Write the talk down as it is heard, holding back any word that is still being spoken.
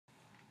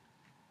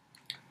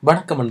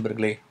வணக்கம்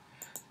நண்பர்களே,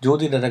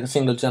 ஜோதிட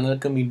ரகசியங்கள்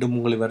சேனலுக்கு மீண்டும்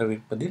உங்களை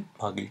வரவேற்பதில்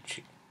மகிழ்ச்சி.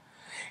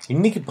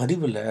 இன்னைக்கு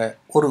பதிவில்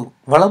ஒரு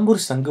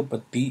வலம்புரி சங்கு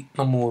பற்றி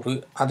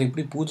அதை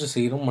எப்படி பூஜை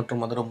செய்கிறோம்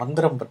மற்றும் அதோட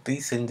மந்திரம் பற்றி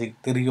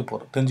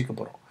தெரிஞ்சுக்க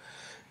போகிறோம்.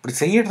 இப்படி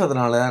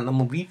செய்யறதுனால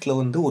நம்ம வீட்டில்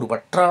ஒரு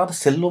வற்றாத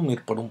செல்வம்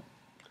ஏற்படும்,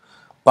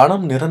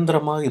 பணம்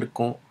நிரந்தரமாக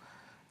இருக்கும்,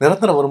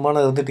 நிரந்தர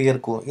வருமானம் இருந்துகிட்டே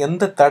இருக்கும்,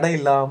 எந்த தடை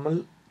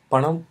இல்லாமல்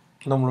பணம்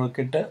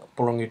நம்மள்கிட்ட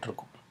புழங்கிட்டு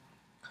இருக்கும்.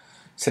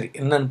 சரி,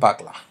 என்னன்னு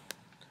பார்க்கலாம்.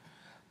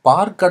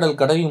 பார்க்கடல்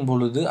கடையும்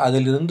பொழுது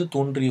அதிலிருந்து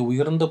தோன்றிய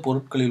உயர்ந்த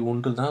பொருட்களில்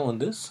ஒன்று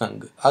தான்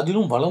சங்கு.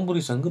 அதிலும்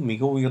வலம்புரி சங்கு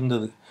மிக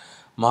உயர்ந்தது,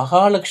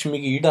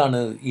 மகாலட்சுமிக்கு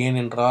ஈடானது.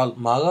 ஏனென்றால்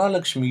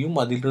மகாலட்சுமியும்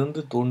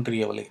அதிலிருந்து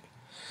தோன்றியவளே.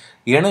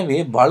 எனவே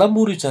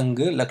வலம்புரி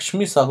சங்கு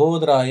லக்ஷ்மி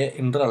சகோதராய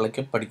என்று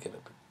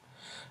அழைக்கப்படுகிறது.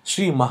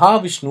 ஸ்ரீ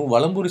மகாவிஷ்ணு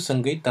வலம்புரி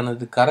சங்கை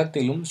தனது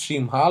கரத்திலும் ஸ்ரீ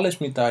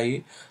மகாலட்சுமி தாயை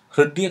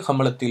ஹிருத்ய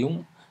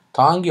கமலத்திலும்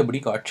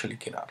தாங்கியபடி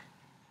காட்சியளிக்கிறார்.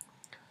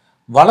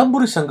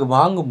 வலம்புரி சங்கு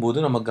வாங்கும்போது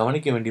நம்ம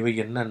கவனிக்க வேண்டியவை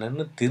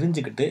என்னென்னு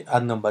தெரிஞ்சுக்கிட்டு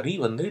அந்த மாதிரி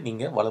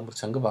நீங்கள் வலம்புரி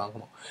சங்கு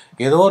வாங்கணும்.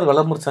 ஏதோ ஒரு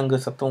வலம்புரி சங்கு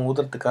சத்தம்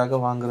ஊதுறதுக்காக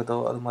வாங்குறதோ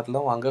அது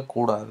மாதிரிலாம்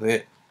வாங்கக்கூடாது,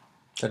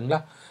 சரிங்களா?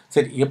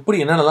 சரி, எப்படி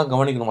என்னென்னலாம்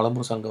கவனிக்கணும்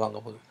வலம்புரி சங்கு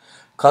வாங்கும்போது?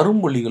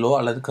 கரும்புள்ளிகளோ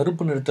அல்லது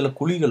கருப்பு நிறத்தில்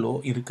குழிகளோ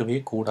இருக்கவே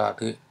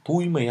கூடாது,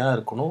 தூய்மையாக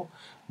இருக்கணும்,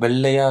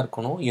 வெள்ளையாக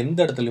இருக்கணும், எந்த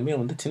இடத்துலையுமே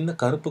சின்ன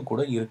கருப்பு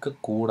கூட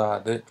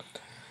இருக்கக்கூடாது,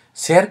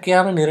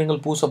 செயற்கையான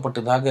நிறங்கள்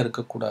பூசப்பட்டதாக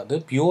இருக்கக்கூடாது,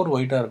 பியூர்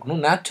ஒயிட்டாக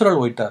இருக்கணும்,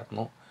 நேச்சுரல் ஒயிட்டாக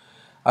இருக்கணும்.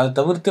 அதை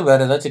தவிர்த்து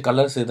வேறு ஏதாச்சும்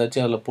கலர்ஸ்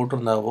ஏதாச்சும் அதில்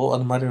போட்டிருந்தாவோ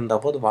அது மாதிரி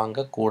இருந்தாவோ அது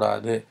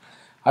வாங்கக்கூடாது.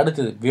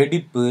 அடுத்தது,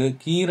 வெடிப்பு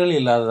கீறல்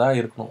இல்லாததாக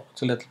இருக்கணும்.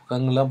 சில இடத்துல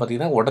சங்குலாம்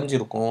பார்த்திங்கன்னா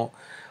உடஞ்சிருக்கும்,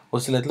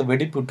 ஒரு சில இடத்துல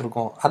வெடிப்பு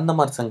விட்டுருக்கும், அந்த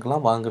மாதிரி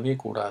சங்குலாம் வாங்கவே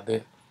கூடாது.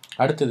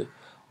 அடுத்தது,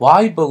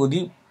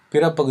 வாய்ப்பகுதி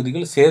பிற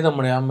பகுதிகள்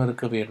சேதமடையாமல்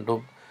இருக்க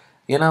வேண்டும்.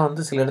 ஏன்னா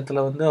சில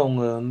இடத்துல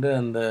அவங்க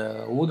அந்த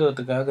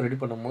ஊதுறதுக்காக ரெடி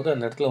பண்ணும்போது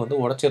அந்த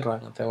இடத்துல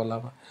உடைச்சிடுறாங்க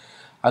தேவையில்லாமல்.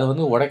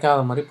 அது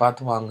உடைக்காத மாதிரி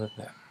பார்த்து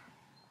வாங்குங்க.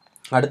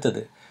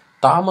 அடுத்தது,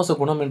 தாமச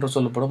குணம் என்று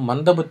சொல்லப்படும்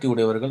மந்தபத்தி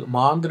உடையவர்கள்,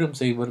 மாந்திரம்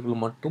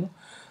செய்வர்கள் மட்டும்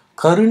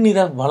கருநிற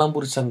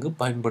வலம்புரி சங்கு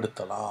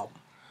பயன்படுத்தலாம்.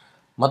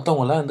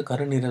 மற்றவங்களாம்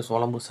கருநிற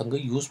வலம்புரி சங்கு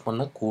யூஸ்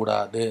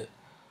பண்ணக்கூடாது.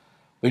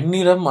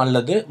 வெண்ணிறம்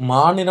அல்லது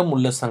மாநிறம்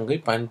உள்ள சங்கை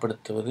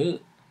பயன்படுத்துவது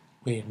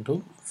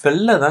வேண்டும்.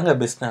 வெள்ளை தாங்க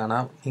பெஸ்ட்.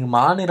 ஆனால் நீங்கள்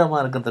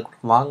மாநிறமாக இருக்கிறத கூட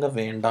வாங்க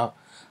வேண்டாம்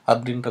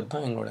அப்படின்றது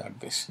தான் எங்களுடைய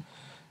அட்வைஸ்,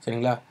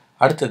 சரிங்களா?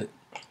 அடுத்தது,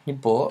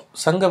 இப்போது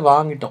சங்கை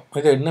வாங்கிட்டோம்,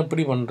 இதை என்ன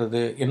எப்படி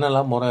பண்ணுறது,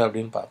 என்னெல்லாம் முறை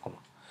அப்படின்னு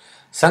பார்க்கணும்.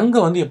 சங்கை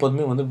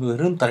எப்போதுமே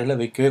வெறும் தரையில்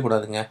வைக்கவே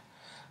கூடாதுங்க.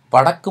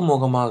 வடக்கு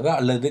முகமாக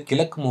அல்லது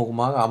கிழக்கு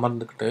முகமாக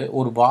அமர்ந்துக்கிட்டு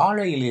ஒரு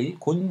வாழை இலையில்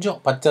கொஞ்சம்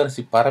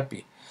பச்சரிசி பரப்பி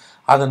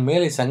அதன்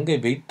மேலே சங்கை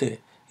வைத்து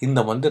இந்த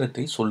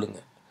மந்திரத்தை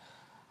சொல்லுங்கள்.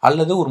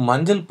 அல்லது ஒரு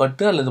மஞ்சள்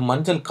பட்டு அல்லது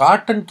மஞ்சள்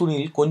காட்டன்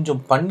துணியில்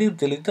கொஞ்சம் பன்னீர்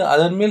தெளித்து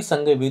அதன் மேல்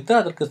சங்கை வைத்து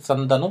அதற்கு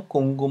சந்தனம்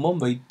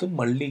குங்குமம் வைத்து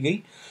மல்லிகை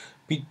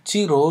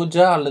பிச்சி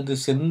ரோஜா அல்லது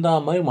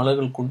செந்தாமரை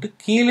மலர்கள் கொண்டு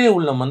கீழே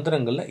உள்ள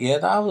மந்திரங்களில்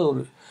ஏதாவது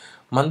ஒரு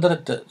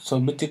மந்திரத்தை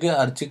சொல்லிச்சுட்டு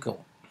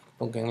அர்ச்சிக்கவும்,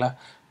 ஓகேங்களா?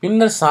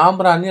 பின்னர்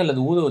சாம்பிராணி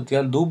அல்லது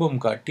ஊதுவத்தியால் தூபம்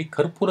காட்டி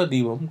கற்பூர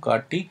தீபம்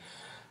காட்டி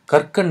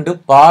கற்கண்டு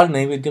பால்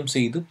நைவேத்தியம்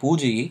செய்து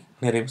பூஜையை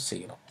நிறைவு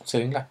செய்யணும்,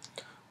 சரிங்களா?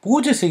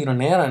 பூஜை செய்கிற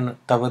நேரம்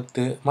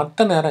தவிர்த்து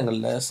மற்ற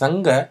நேரங்களில்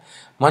சங்கை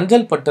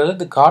மஞ்சள் பட்டு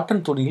அல்லது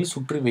காட்டன் துணியில்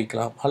சுற்றி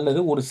வைக்கலாம். அல்லது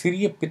ஒரு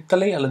சிறிய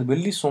பித்தளை அல்லது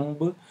வெள்ளி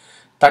சொம்பு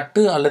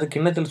தட்டு அல்லது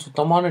கிண்ணத்தில்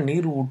சுத்தமான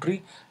நீர் ஊற்றி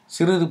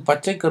சிறிது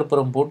பச்சை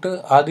கற்பூரம் போட்டு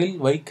அதில்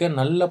வைக்க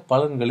நல்ல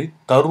பலன்களை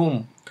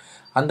தரும்.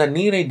 அந்த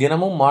நீரை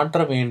தினமும்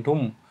மாற்ற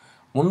வேண்டும்.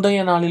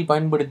 முந்தைய நாளில்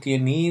பயன்படுத்திய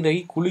நீரை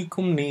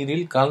குளிக்கும்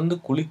நீரில் கலந்து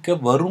குளிக்க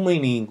வறுமை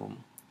நீங்கும்.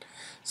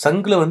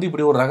 சங்குல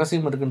இப்படி ஒரு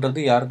ரகசியம்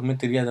இருக்குன்றது யாருக்குமே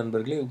தெரியாது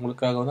நண்பர்களே.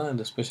 உங்களுக்காக தான்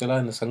இந்த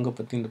ஸ்பெஷலாக இந்த சங்கை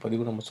பற்றி இந்த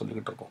பதிவு நம்ம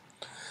சொல்லிக்கிட்டு இருக்கோம்.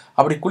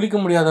 அப்படி குளிக்க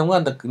முடியாதவங்க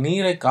அந்த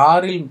நீரை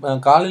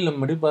காலில்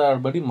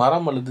மிடிப்படி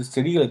மரம் அல்லது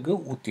செடிகளுக்கு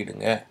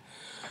ஊற்றிடுங்க.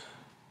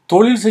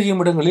 தொழில்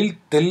செய்யும் இடங்களில்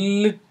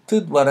தெளித்து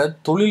வர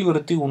தொழில்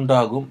விருத்தி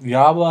உண்டாகும்.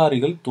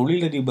 வியாபாரிகள்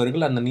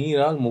தொழிலதிபர்கள் அந்த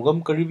நீரால்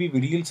முகம் கழுவி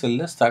வெளியில்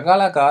செல்ல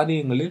சகல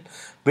காரியங்களில்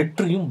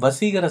வெற்றியும்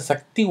வசீகர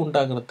சக்தி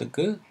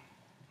உண்டாகிறதுக்கு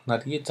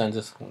நிறைய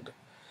சான்சஸ் உண்டு,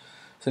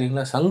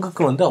 சரிங்களா?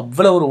 சங்குக்கு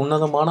அவ்வளோ ஒரு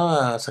உன்னதமான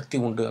சக்தி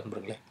உண்டு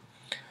நண்பர்களே.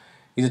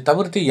 இது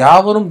தவிர்த்து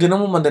யாவரும்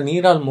தினமும் அந்த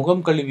நீரால்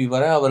முகம் கழுவி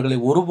வர அவர்களை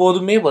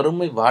ஒருபோதுமே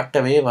வறுமை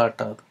வாட்டவே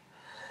வாட்டாது.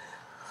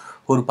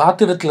 ஒரு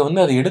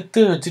பாத்திரத்தில் அதை எடுத்து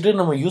வச்சுட்டு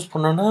நம்ம யூஸ்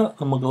பண்ணோன்னா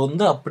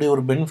நமக்கு அப்படி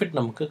ஒரு பெனிஃபிட்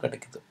நமக்கு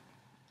கிடைக்குது.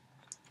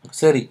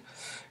 சரி,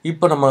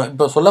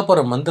 இப்போ சொல்ல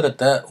போகிற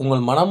மந்திரத்தை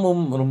உங்கள்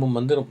மனமும் விரும்பும்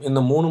மந்திரம், இந்த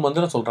 3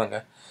 மந்திரம் சொல்கிறாங்க.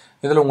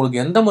 இதில்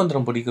உங்களுக்கு எந்த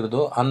மந்திரம்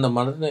பிடிக்கிறதோ அந்த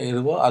மந்திரம்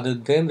எதுவோ அதை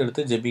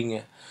தேர்ந்தெடுத்து ஜெபிங்க.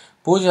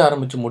 பூஜை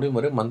ஆரம்பித்து முடியும்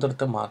வரை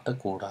மந்திரத்தை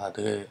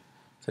மாற்றக்கூடாது,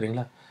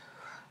 சரிங்களா?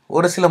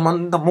 ஒரு சில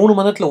 3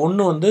 மந்திரத்தில்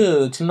ஒன்று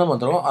சின்ன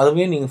மந்திரம்,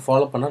 அதுவே நீங்கள்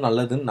ஃபாலோ பண்ணால்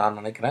நல்லதுன்னு நான்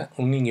நினைக்கிறேன்.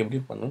 நீங்கள்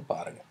எப்படி பண்ணணும்னு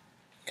பாருங்கள்.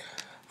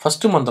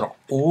 ஃபஸ்ட்டு மந்திரம்,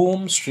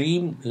 ஓம்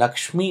ஸ்ரீம்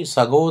லக்ஷ்மி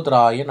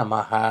சகோதராய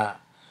நமக.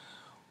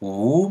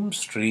 ஓம்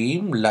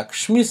ஸ்ரீம்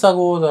லக்ஷ்மி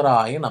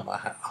சகோதராய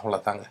நமக,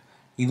 அவ்வளோதாங்க.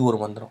 இது ஒரு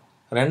மந்திரம்.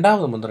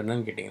 ரெண்டாவது மந்திரம்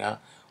என்னன்னு கேட்டிங்கன்னா,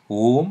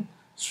 ஓம்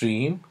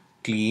ஸ்ரீம்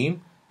க்ளீம்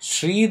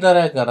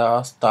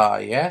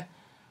ஸ்ரீதரகராஸ்தாய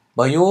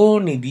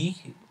பயோநிதி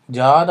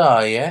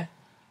ஜாதாய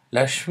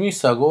லக்ஷ்மி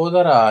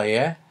சகோதராய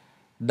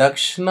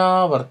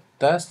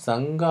தக்ஷணாவர்த்த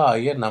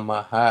சங்காய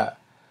நமக.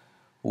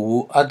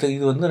 அது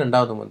இது வந்து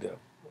 2வது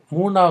மந்திரம்.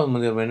 3வது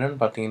மந்திரம் என்னன்னு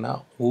பார்த்தீங்கன்னா,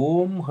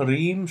 ஓம்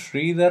ஹ்ரீம்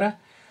ஸ்ரீதர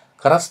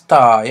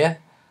கரஸ்தாய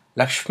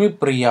லக்ஷ்மி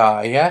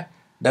பிரியாய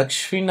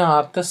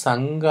தக்ஷிணார்த்த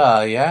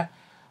சங்காய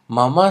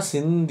மம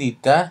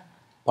சிந்தித்த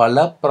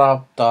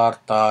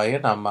பலப்பிராப்தார்த்தாய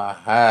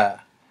நமஹ.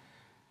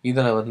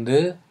 இதில் வந்து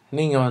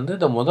நீங்கள் வந்து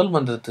இந்த முதல்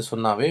மந்திரத்தை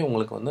சொன்னாவே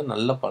உங்களுக்கு வந்து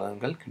நல்ல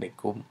பலன்கள்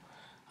கிடைக்கும்.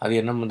 அது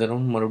என்ன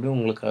மந்திரம் மறுபடியும்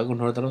உங்களுக்காக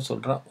இன்னொரு தடவை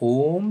சொல்கிறேன்.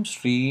 ஓம்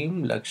ஸ்ரீம்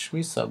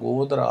லக்ஷ்மி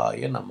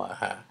சகோதராய நமஹ.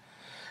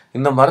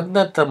 இந்த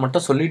மந்திரத்தை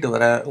மட்டும் சொல்லிட்டு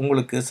வர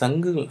உங்களுக்கு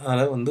சங்குனால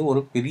வந்து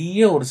ஒரு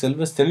பெரிய ஒரு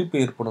செல்வ செழிப்பு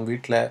ஏற்படும்.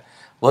 வீட்டில்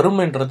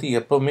வறுமைன்றது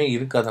எப்போவுமே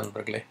இருக்காது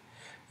நண்பர்களே.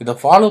 இதை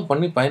ஃபாலோ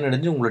பண்ணி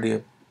பயனடைஞ்சு உங்களுடைய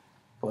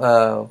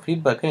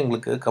ஃபீட்பேக்கை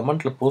எங்களுக்கு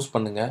கமெண்ட்டில் போஸ்ட்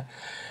பண்ணுங்கள்.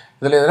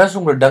 இதில்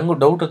ஏதாச்சும் உங்களுக்கு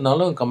டவுட்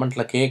இருந்தாலும்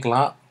கமெண்ட்டில்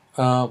கேட்கலாம்.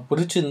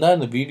 பிடிச்சிருந்தா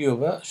இந்த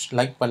வீடியோவை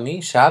லைக் பண்ணி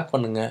ஷேர்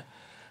பண்ணுங்கள்,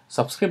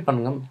 சப்ஸ்கிரைப்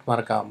பண்ணுங்கள்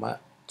மறக்காமல்.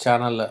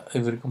 சேனலில்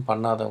இது வரைக்கும்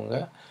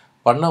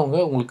பண்ணவங்க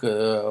உங்களுக்கு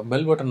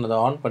பெல் பட்டன் அதை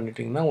ஆன்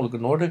பண்ணிட்டீங்கன்னா உங்களுக்கு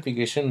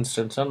நோட்டிஃபிகேஷன்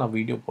இன்ஸ்டன்ஸாக நான்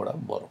வீடியோ போட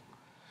போகிறோம்.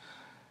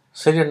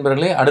 சரி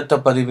நண்பர்களே, அடுத்த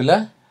பதிவில்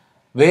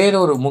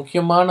வேறொரு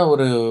முக்கியமான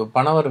ஒரு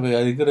பணவரவு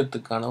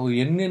அதிகரிக்கிறதுக்கான ஒரு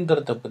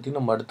எண்ணியந்திரத்தை பற்றி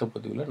நம்ம அடுத்த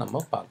பதிவில்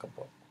நம்ம பார்க்க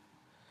போகிறோம்.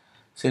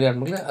 சரி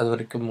நண்பர்களே, அது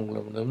வரைக்கும்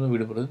உங்களை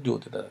விடுபடுறது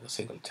ஜோதிட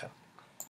ரகசியங்கள் சேனல்.